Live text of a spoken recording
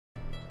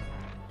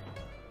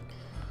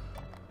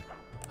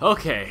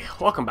Okay,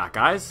 welcome back,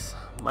 guys.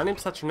 My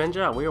name's Tetra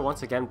Ninja, and we are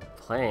once again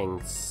playing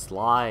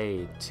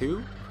Sly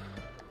 2.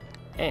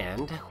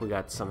 And we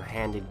got some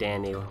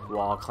handy-dandy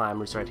wall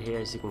climbers right here,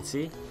 as you can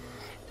see.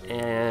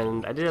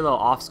 And I did a little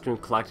off-screen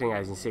collecting.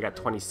 As you can see, I got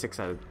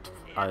 26 out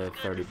of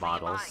 30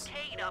 bottles.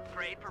 My Cade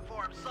upgrade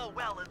performed so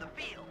well in the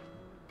field.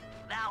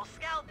 Now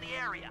scout the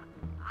area.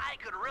 I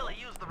could really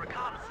use the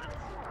reconnaissance.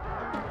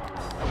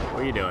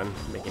 What are you doing?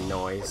 Making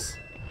noise.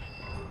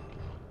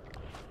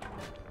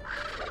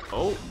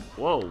 Oh,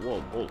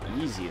 whoa,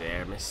 easy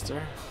there, mister.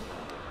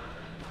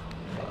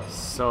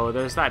 So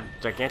there's that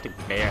gigantic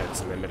bear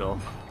that's in the middle.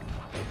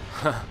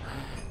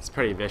 It's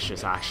pretty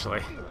vicious,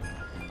 actually.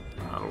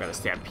 I'm gonna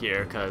stay up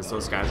here because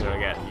those guys are gonna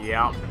get,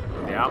 yep,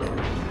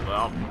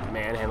 well,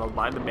 manhandled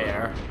by the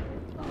bear.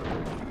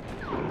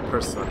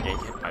 Personally, I'm getting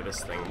hit by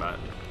this thing, but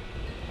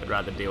I'd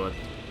rather deal with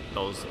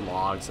those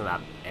logs and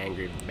that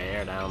angry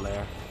bear down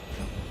there.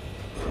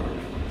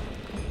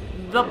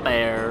 The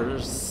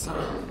bears.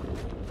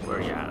 Where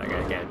are you at? I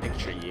gotta get a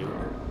picture of you.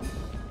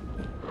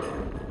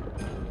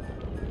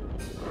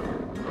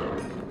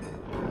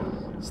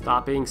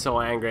 Stop being so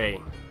angry.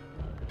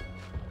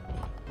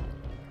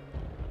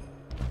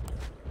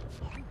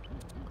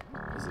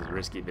 This is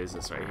risky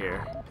business right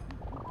here.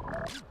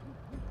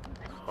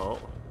 Oh.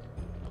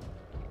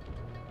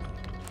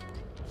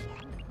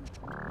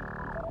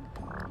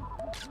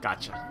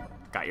 Gotcha.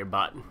 Got your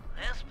butt.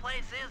 This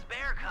place is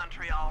bear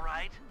country, all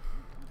right.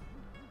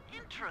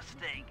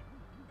 Interesting.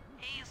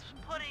 He's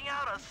putting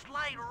out a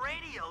slight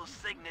radio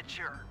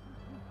signature.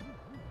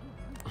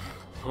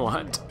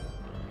 What?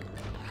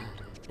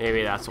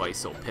 Maybe that's why he's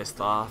so pissed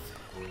off.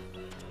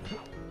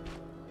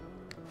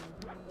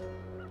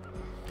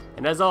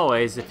 And as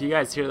always, if you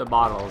guys hear the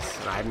bottles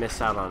and I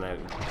miss out on it,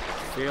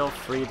 feel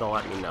free to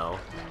let me know.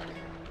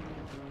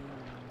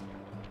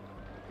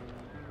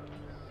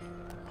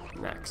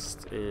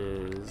 Next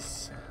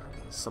is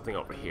something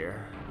over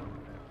here.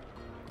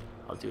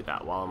 I'll do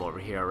that while I'm over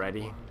here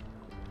already.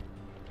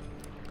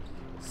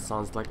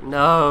 Sounds like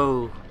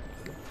no.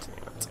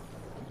 Damn it.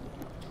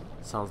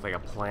 Sounds like a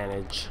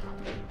planage.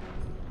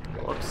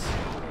 Whoops.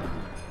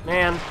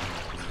 Man.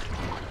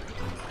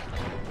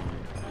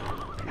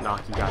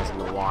 Knock you guys in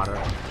the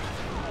water.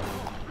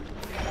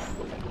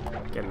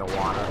 Get in the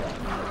water.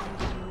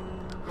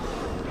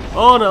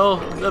 Oh no,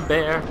 the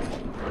bear.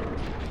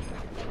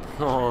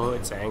 Oh,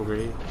 it's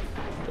angry.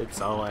 It's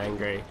so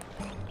angry.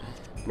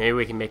 Maybe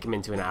we can make him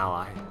into an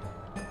ally.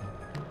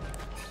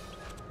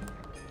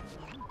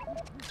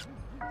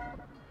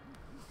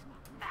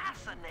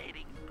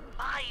 Fascinating.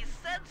 My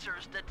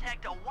sensors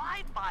detect a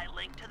Wi-Fi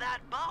link to that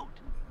boat.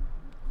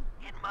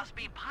 It must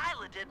be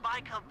piloted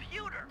by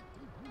computer.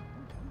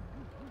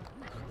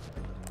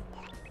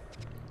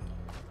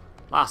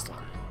 Last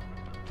one.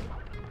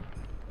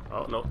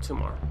 Oh, no, two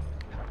more.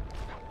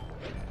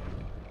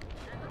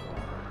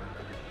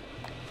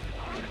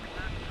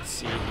 Let's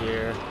see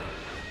here.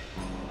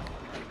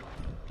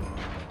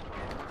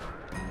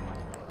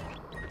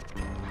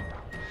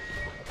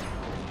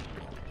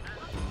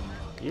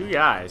 You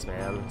guys,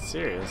 man.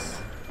 Serious.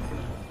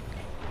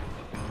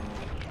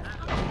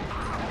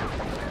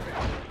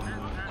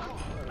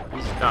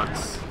 These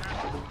ducks.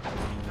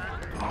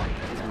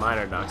 These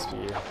minor ducks for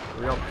you.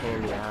 Real pain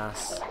in the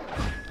ass.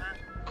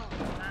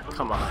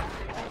 Come on.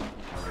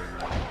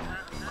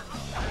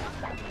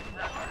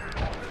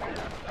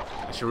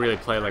 I should really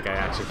play like I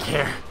actually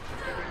care.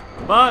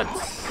 But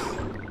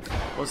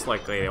most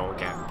likely they won't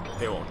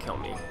kill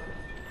me.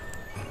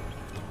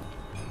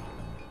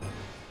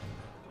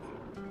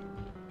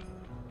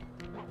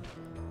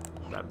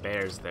 That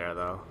bear's there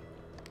though.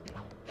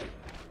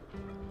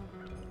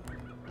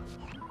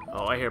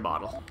 Oh, I hear a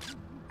bottle.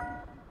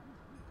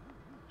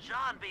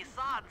 Jean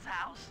Bison's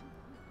house.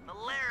 The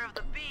lair of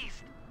the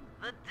beast.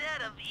 The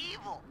den of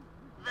evil.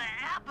 The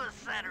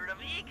epicenter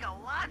of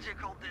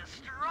ecological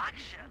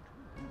destruction.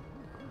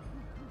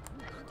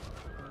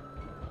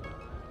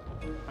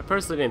 I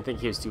personally didn't think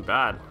he was too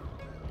bad.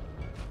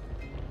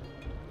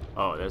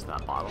 Oh, there's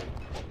that bottle.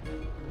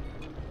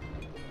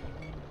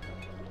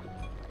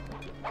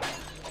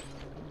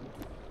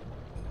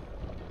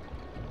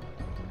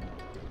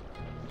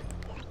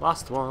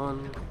 Last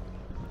one.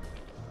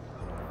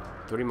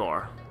 3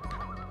 more.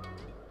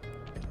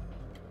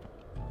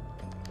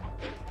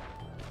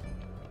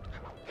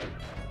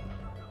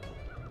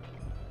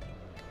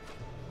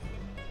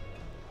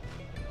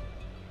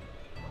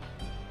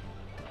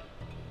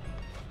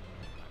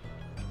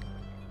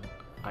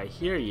 I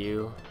hear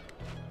you,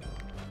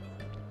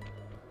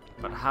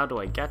 but how do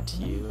I get to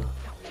you?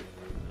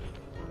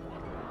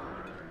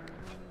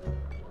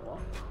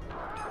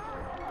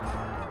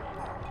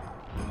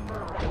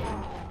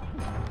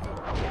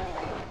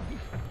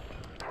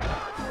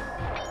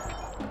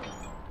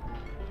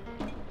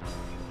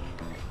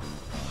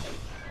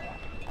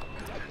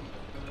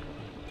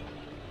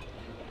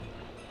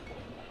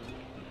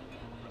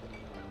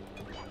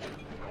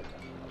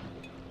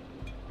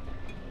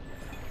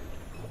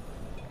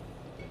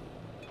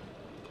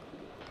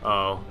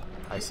 Oh,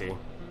 I see.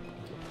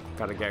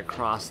 Gotta get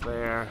across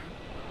there.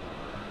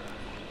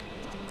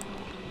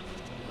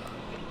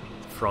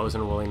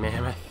 frozen woolly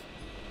mammoth.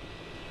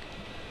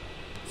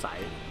 Sorry.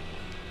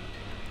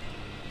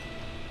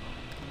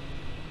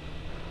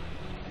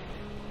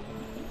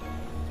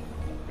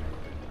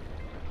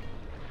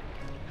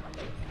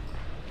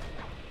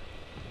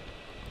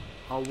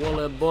 A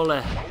woolly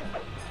bully.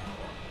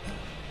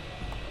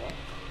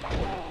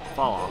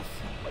 Fall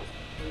off.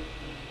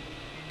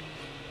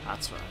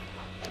 That's right.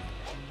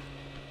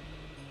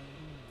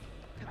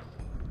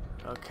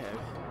 Okay.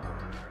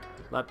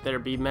 Let there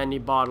be many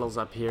bottles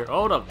up here.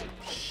 Oh no!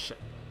 Shit.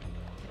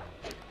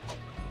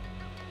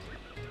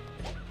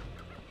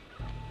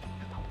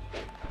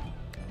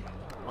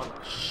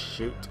 Oh,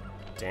 shoot.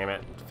 Damn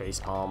it.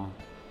 Facepalm.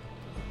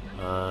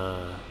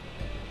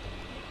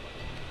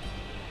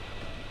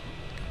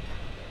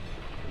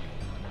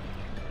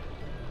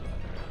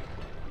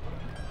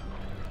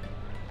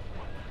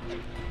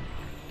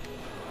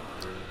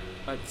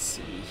 Let's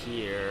see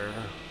here.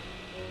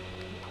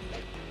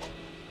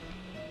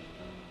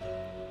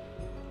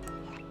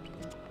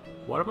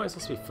 What am I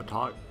supposed to be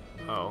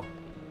Oh,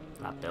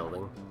 that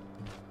building.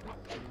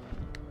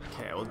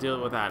 Okay, we'll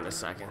deal with that in a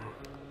second.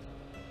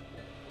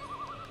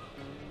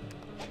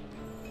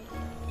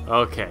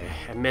 Okay,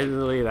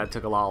 admittedly that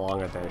took a lot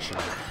longer than it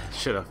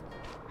should have.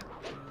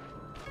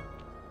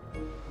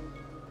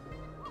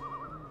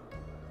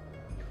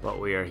 But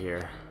we are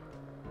here.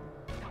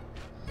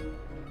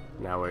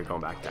 Now we're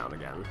going back down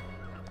again.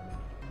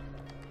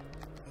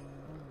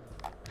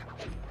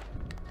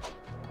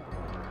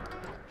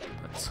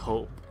 Let's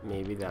hope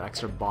maybe that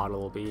extra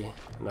bottle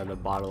another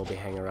bottle will be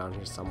hanging around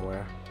here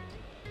somewhere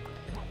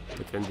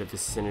within the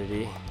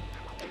vicinity.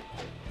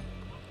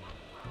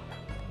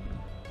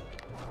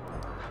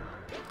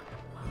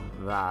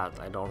 That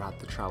I don't have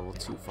to travel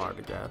too far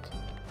to get.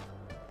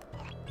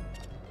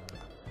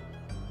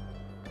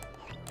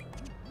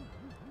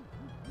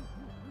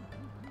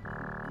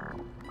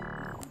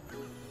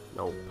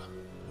 Nope.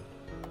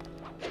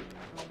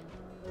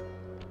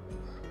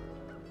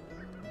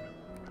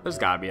 There's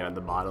gotta be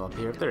another bottle up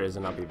here. If there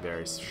isn't, I'll be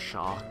very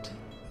shocked.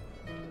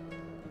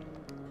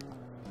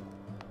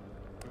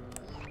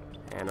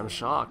 And I'm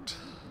shocked.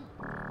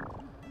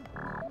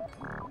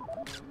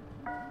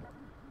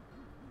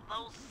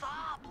 Those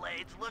saw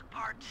blades look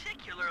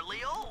particularly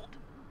old.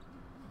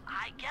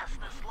 I guess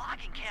this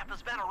logging camp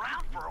has been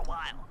around for a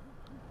while.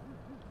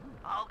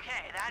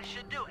 Okay, that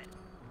should do it.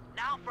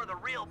 Now for the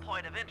real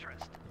point of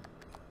interest.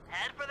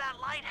 Head for that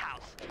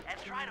lighthouse and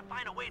try to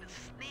find a way to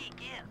sneak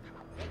in.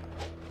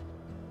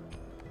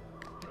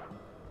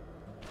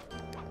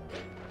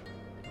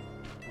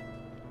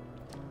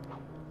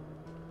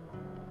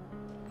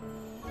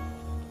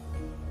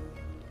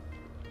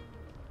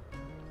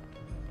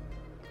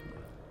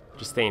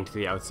 Just staying to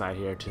the outside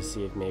here to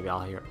see if maybe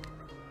I'll hear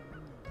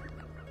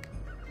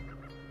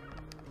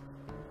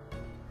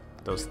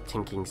those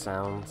tinking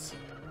sounds.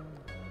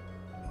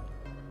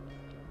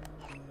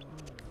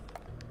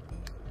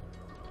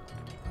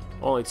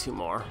 Only 2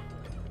 more.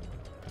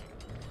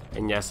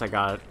 And yes, I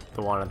got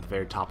the one at the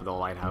very top of the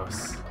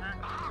lighthouse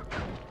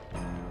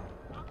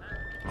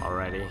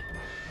already.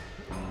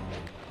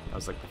 That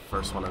was like the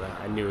first one of that.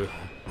 I knew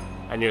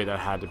that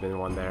had to have been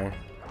one there.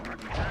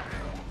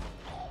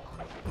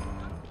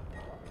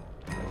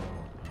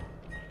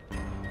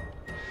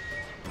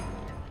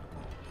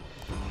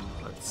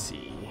 Let's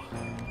see.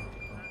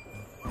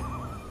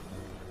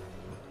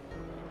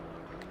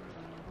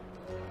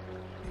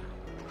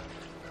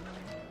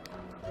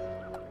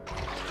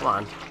 Come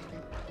on.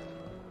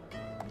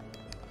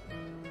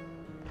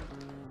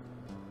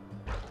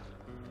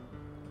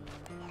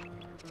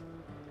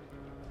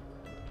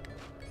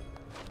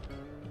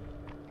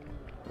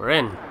 We're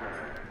in.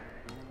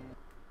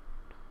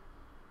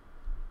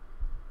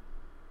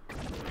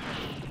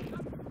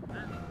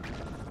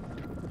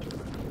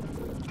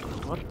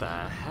 What the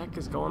heck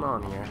is going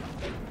on here?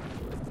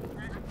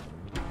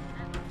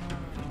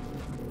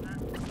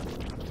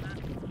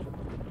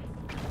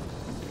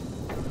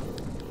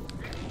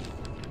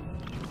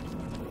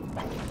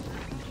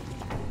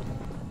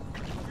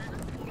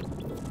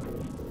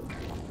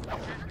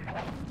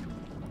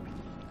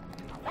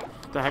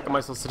 What the heck am I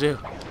supposed to do?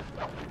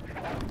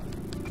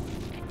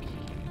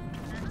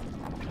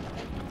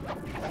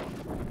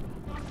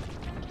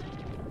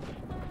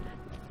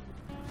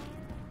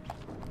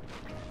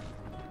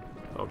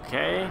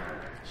 Okay,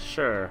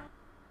 sure.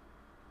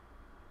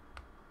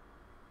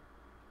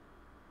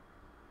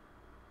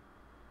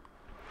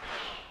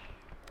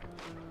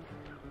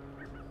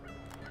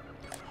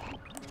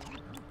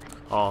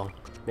 Oh,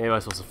 maybe I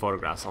was supposed to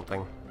photograph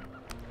something.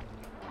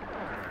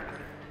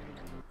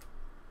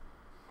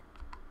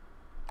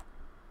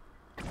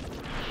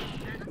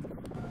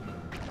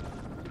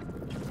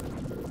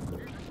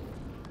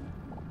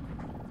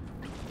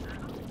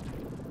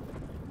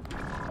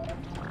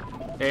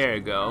 There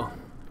you go.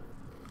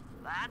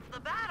 That's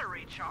the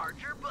battery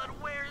charger, but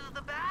where's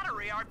the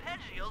battery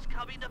arpeggios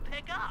coming to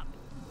pick up?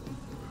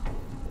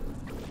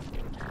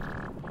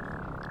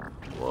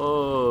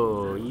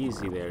 Whoa,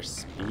 easy there,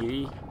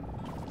 Speedy.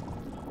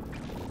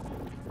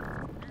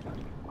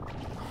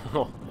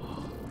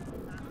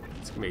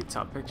 It's It's gonna be a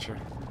tough picture.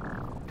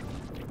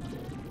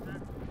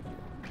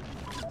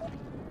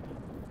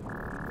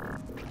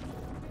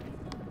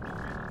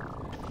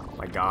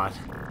 My God.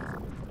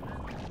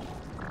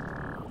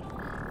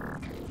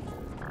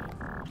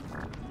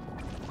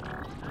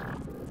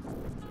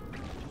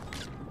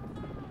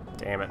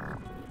 Damn it.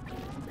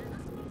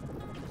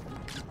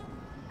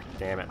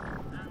 Damn it.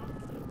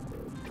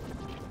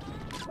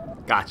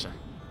 Gotcha.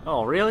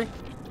 Oh, really?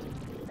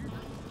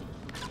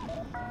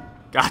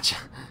 Gotcha.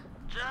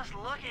 Just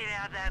looking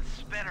at that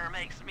spinner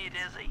makes me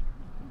dizzy.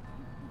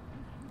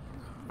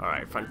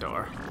 Alright, front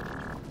door.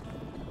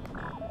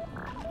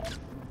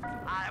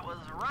 I was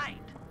right.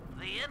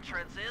 The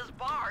entrance is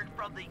barred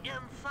from the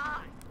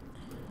inside.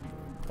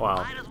 Wow.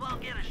 Might as well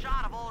get a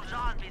shot of old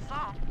Jean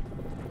Bisson.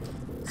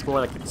 It's more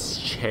like it's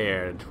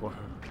shared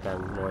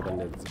than more than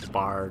it's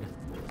barred.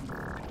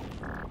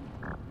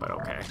 But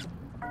okay.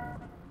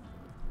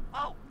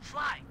 Oh,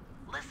 Sly,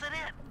 listen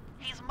in.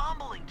 He's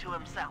mumbling to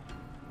himself.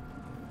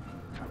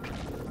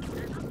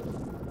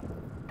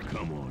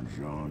 Come on,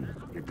 Jean.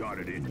 You got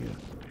it in you.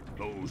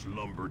 Those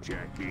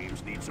lumberjack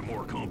games need some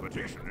more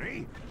competition,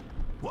 eh?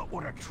 What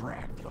would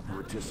attract the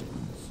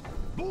participants?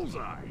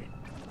 Bullseye!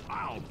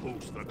 I'll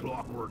post the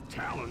clockwork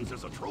talons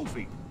as a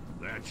trophy.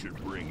 That should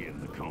bring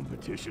in the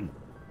competition.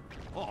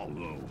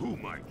 Although, who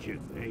am I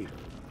kidding, eh?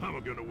 I'm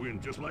gonna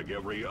win just like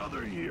every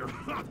other year.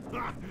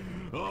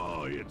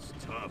 Oh, it's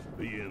tough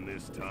being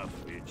this tough.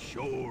 It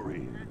sure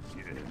is,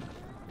 yeah.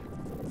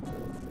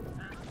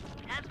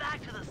 Head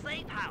back to the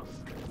safe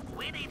house.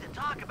 We need to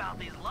talk about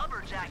these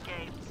lumberjack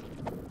games.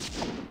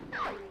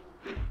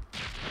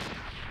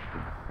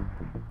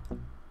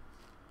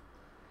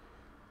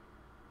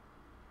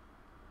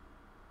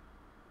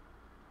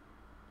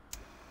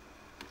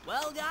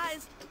 Well,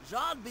 guys,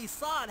 Jean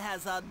Bisson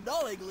has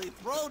unknowingly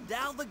thrown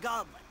down the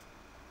gauntlet.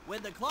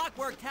 With the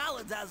clockwork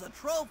talons as a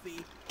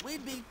trophy,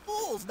 we'd be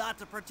fools not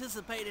to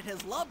participate in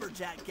his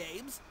lumberjack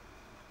games.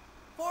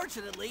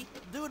 Fortunately,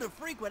 due to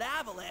frequent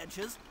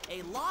avalanches,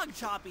 a log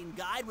chopping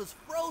guide was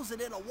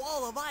frozen in a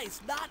wall of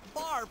ice not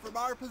far from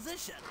our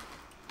position.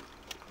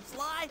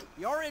 Sly,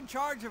 you're in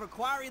charge of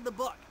acquiring the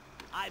book.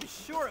 I'm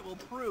sure it will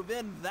prove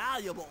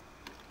invaluable.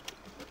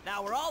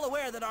 Now, we're all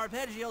aware that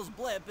Arpeggio's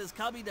blimp is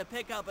coming to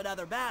pick up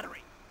another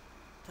battery.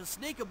 To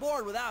sneak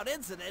aboard without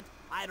incident,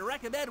 I'd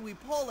recommend we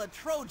pull a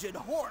Trojan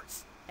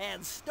horse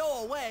and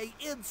stow away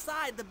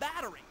inside the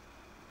battery.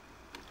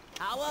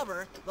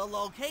 However, the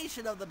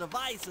location of the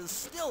device is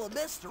still a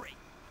mystery.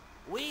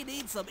 We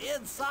need some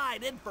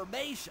inside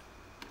information.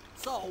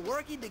 So,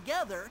 working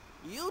together,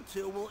 you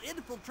two will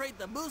infiltrate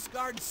the Moose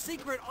Guard's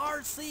secret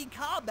RC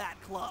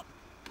combat club.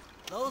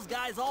 Those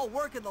guys all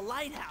work in the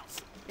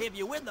lighthouse. If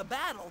you win the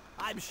battle,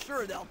 I'm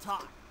sure they'll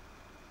talk.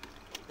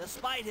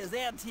 Despite his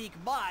antique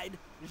mind,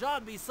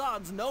 Jean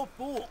Bisson's no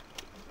fool.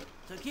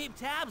 To keep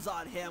tabs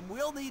on him,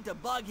 we'll need to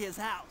bug his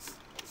house,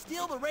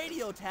 steal the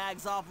radio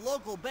tags off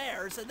local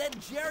bears, and then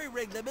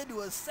jerry-rig them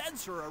into a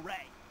sensor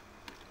array.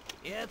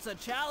 It's a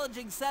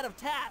challenging set of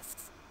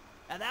tasks,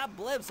 and that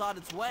blimp's on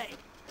its way.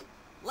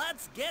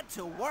 Let's get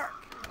to work.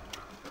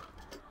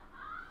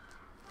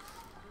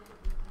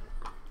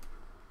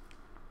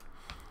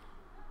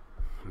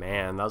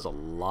 Man, that was a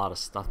lot of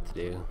stuff to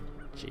do.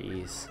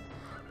 Jeez.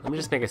 Let me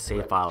just make a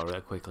save file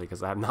real quickly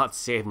because I have not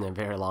saved in a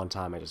very long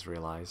time, I just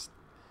realized.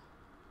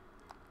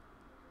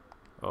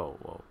 Oh,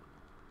 whoa.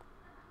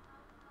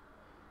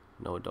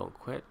 No, don't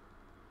quit.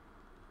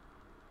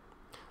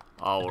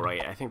 Oh,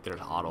 right. I think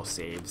there's auto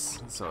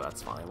saves, so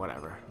that's fine.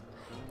 Whatever.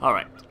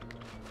 Alright.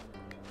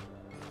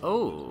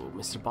 Oh,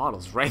 Mr.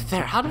 Bottle's right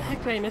there. How the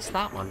heck did I miss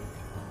that one?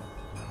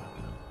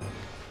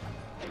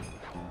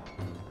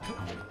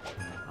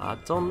 I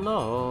don't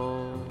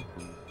know.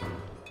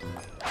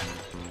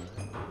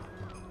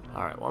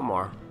 Alright, one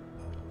more.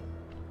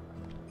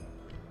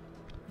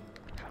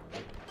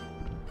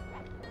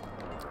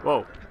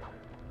 Whoa.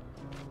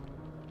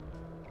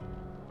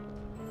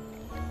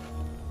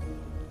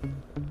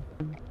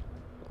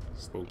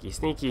 Sneaky,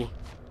 sneaky.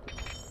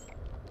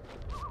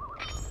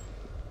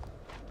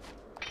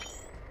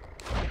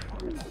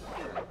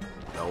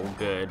 No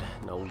good,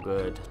 no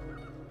good.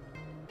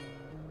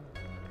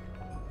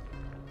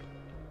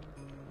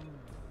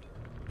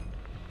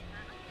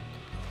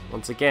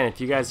 Once again, if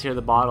you guys hear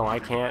the bottle, I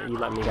can't. You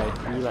let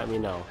me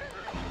know.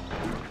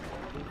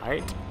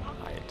 Alright,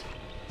 alright.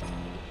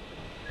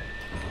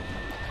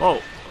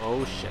 Oh,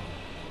 oh shit.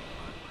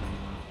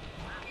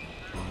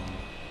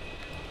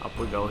 Up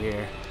we go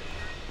here.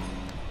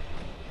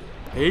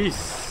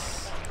 Peace.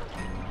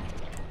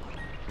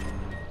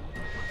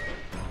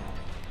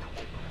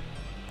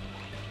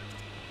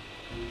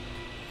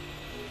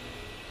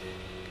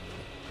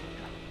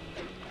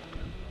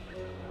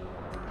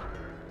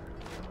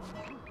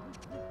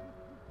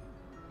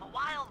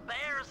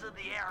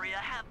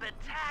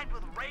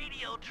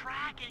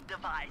 Tracking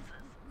devices.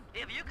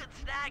 If you could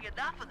snag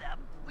enough of them,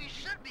 we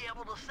should be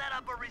able to set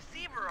up a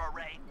receiver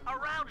array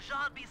around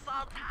Jean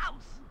Bisson's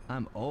house.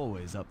 I'm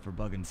always up for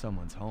bugging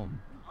someone's home.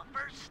 The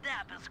first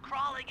step is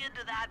crawling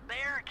into that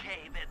bear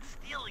cave and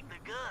stealing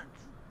the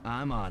goods.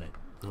 I'm on it.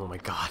 Oh my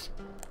god.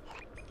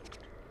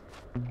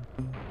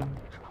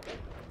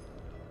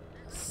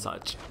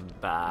 Such a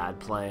bad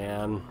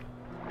plan.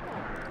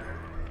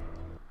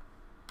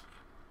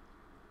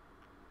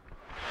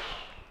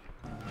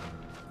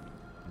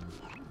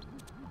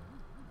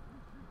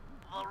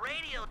 The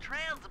radio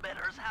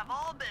transmitters have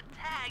all been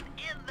tagged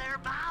in their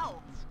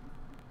mouths.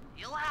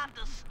 You'll have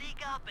to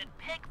sneak up and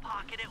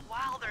pickpocket it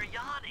while they're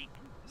yawning.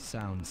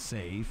 Sounds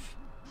safe.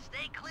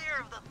 Stay clear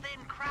of the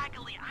thin,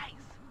 crackly ice.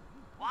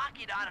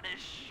 Walking on it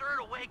is sure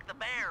to wake the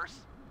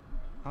bears.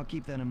 I'll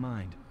keep that in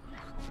mind.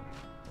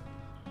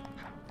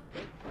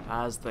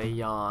 As they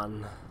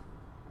yawn.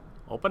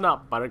 Open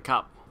up,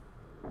 Buttercup.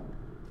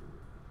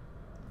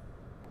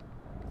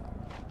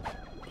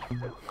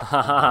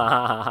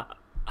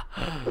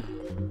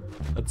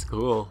 That's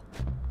cool.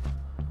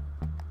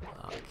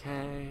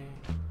 Okay.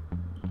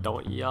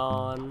 Don't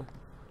yawn.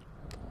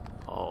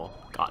 Oh,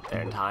 got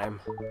there in time.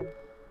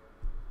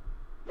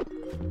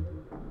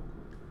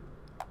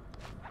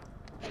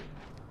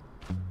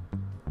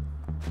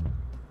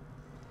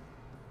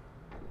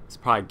 It's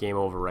probably game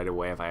over right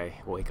away if I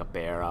wake a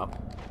bear up.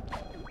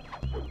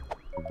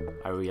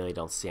 I really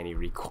don't see any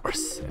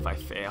recourse if I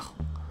fail.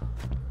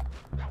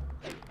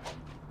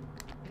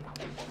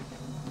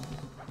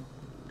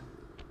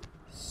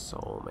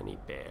 So many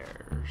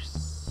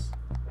bears.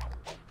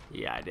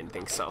 Yeah, I didn't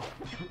think so.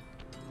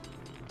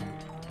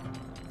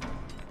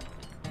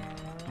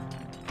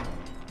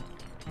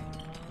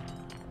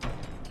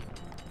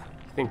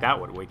 I think that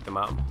would wake them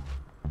up.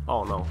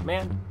 Oh no,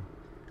 man.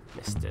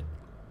 Missed it.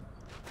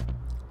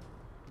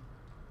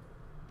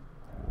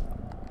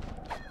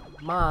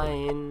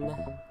 Mine.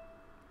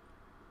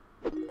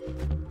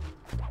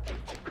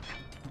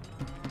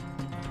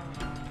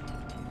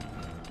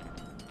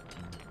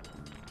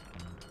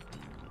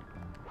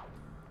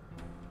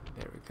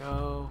 There we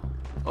go.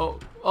 Oh,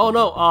 oh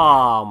no.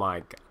 Oh my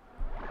god.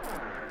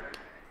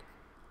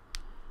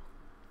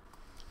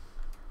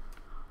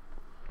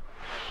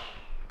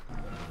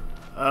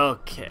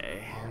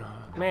 Okay.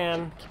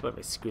 Man, can't believe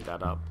I screwed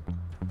that up.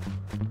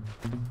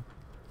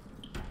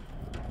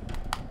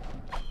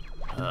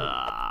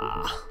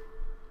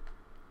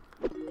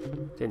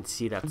 Didn't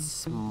see that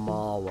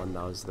small one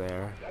that was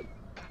there.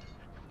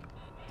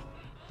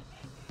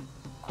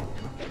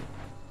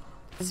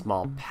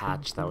 Small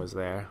patch that was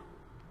there.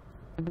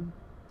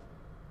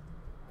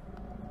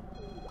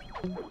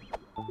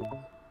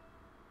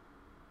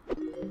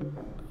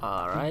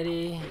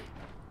 Alrighty.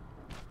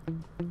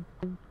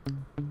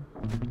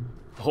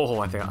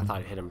 Oh, I thought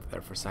I hit him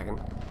there for a second.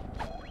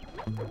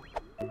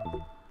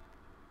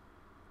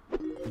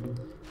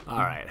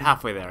 Alright,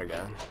 halfway there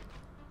again.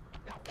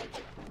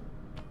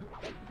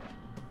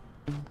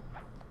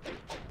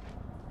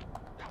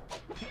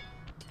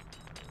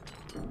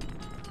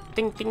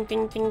 Ding ding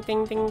ding ding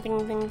ding ding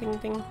ding ding ding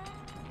ding.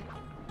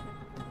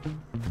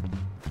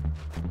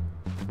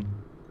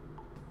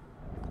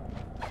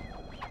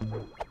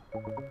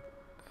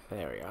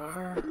 There we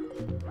are.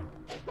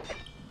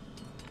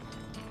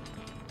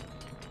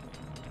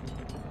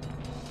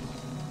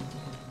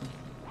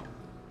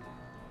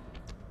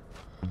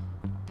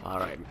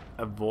 Alright,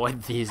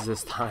 avoid these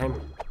this time.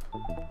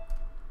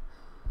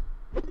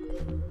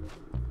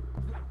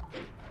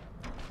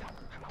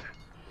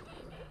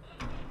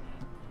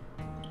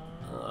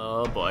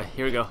 Oh boy,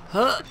 here we go.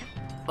 Huh!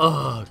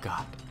 Oh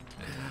god.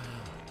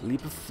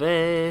 Leap of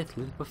faith,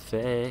 leap of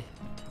faith.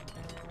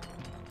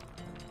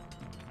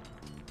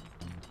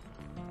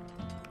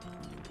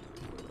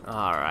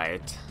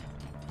 Alright.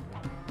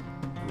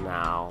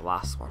 Now,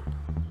 last one.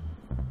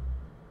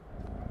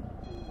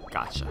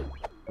 Gotcha.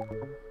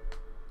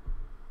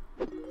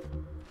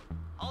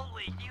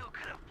 Only you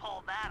could have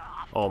pulled that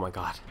off. Oh my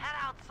god. Head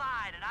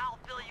outside and I'll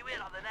fill you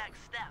in on the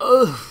next step.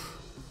 Ugh.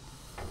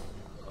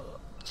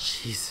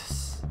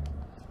 Jesus.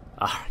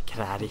 Alright, get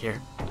out of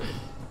here.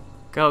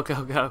 Go,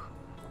 go, go.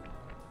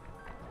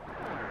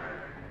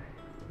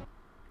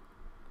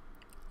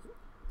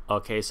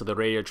 Okay, so the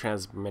radio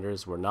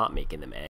transmitters were not making them